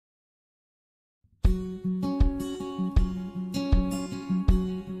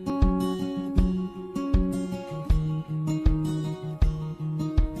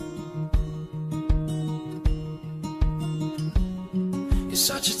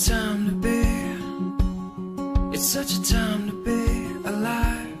such a time to be, it's such a time to be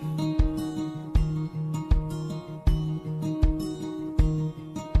alive.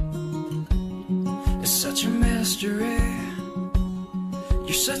 It's such a mystery,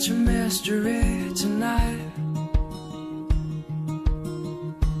 you're such a mystery tonight.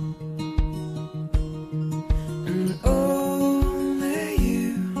 And only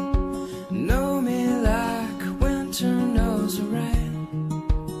you know me like winter knows the rain.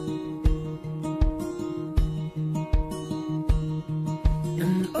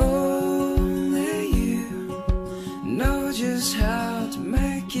 And only you know just how to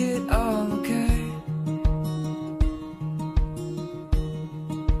make it all okay.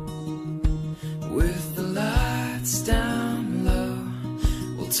 With the lights down low,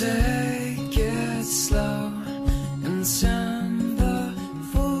 we'll take it slow and send the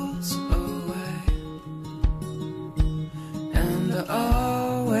fools away. And I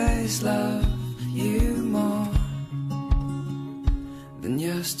always love you more than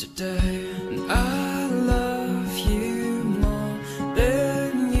yesterday. And I love you more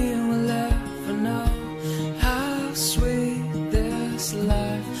than you will ever know. How sweet this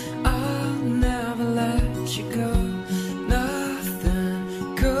life, I'll never let you go.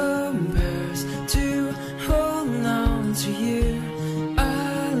 Nothing compares to holding on to you.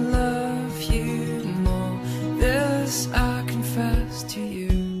 I love you more, this I confess to you.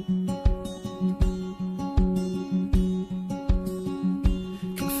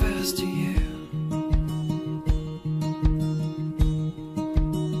 Confess to you.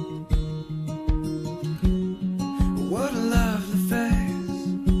 What a lovely face,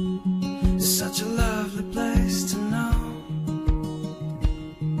 it's such a lovely place to know.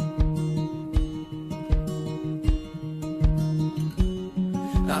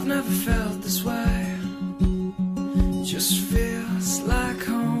 I've never felt this way, just feels like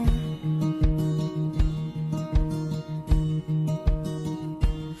home.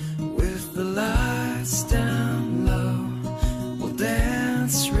 With the lights down low, we'll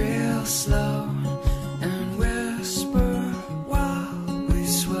dance real slow and whisper while we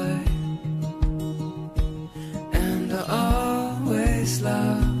sway. And I always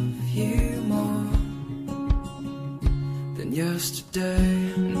love you more than yesterday.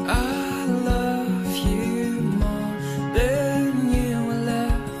 And I love you more than you will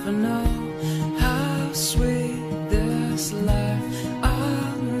ever know. How sweet this life,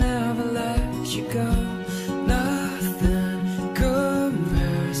 I'll never let you go. Nothing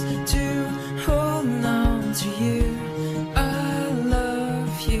compares to holding on to you. I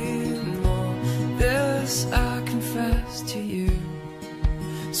love you more, this I confess to you.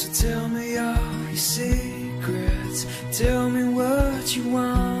 So tell me all your secrets, tell me what you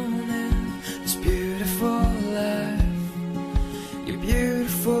want in this beautiful life. You're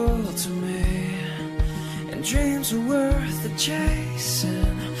beautiful to me, and dreams are worth the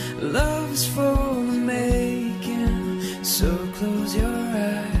chasing. Love is for the making, so close your